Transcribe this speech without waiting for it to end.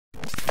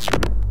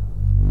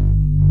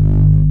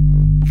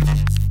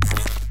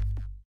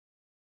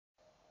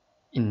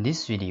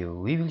this video,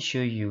 we will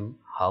show you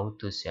how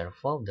to share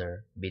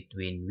folder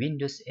between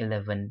Windows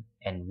 11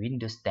 and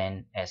Windows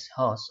 10 as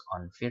host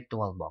on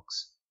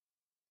VirtualBox.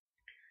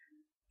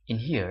 In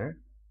here,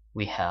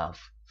 we have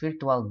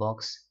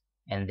VirtualBox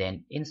and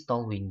then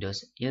install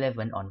Windows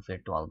 11 on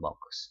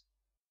VirtualBox.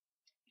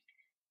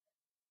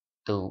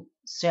 To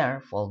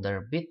share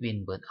folder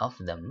between both of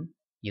them,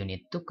 you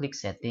need to click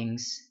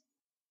Settings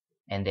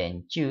and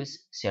then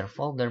choose Share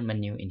Folder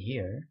menu in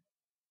here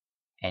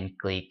and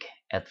click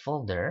Add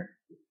Folder,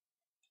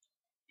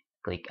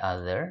 click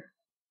Other,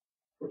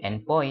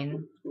 and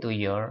point to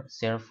your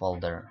share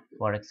folder.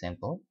 For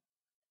example,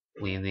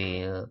 we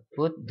will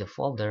put the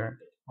folder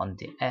on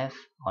the F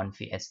on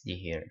VSD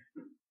here.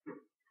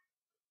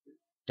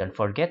 Don't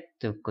forget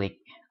to click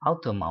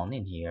Auto Mount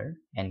in here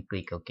and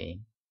click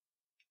OK.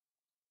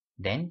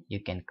 Then you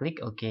can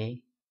click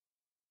OK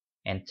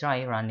and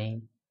try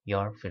running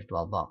your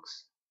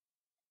VirtualBox.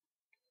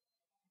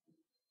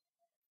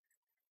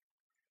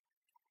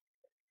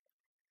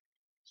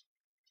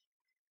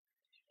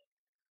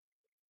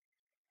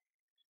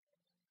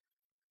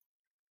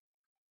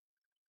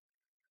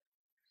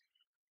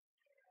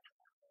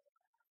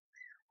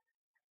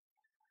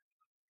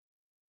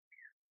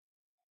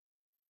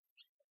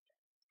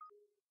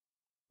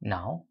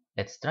 Now,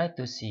 let's try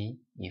to see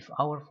if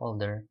our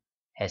folder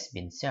has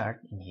been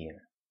shared in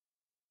here.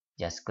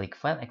 Just click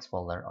File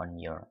Explorer on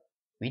your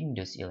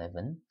Windows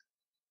 11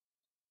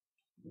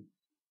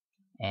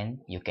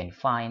 and you can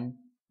find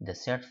the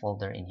shared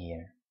folder in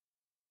here.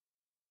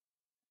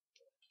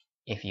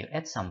 If you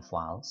add some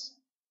files,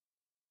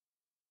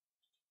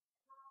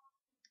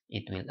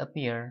 it will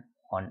appear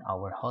on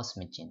our host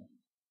machine.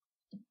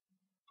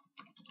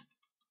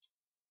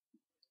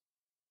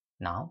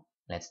 Now,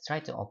 let's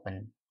try to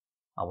open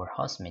our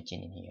host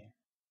machine in here.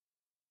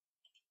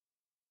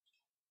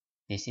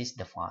 This is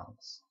the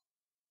files.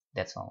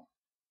 That's all.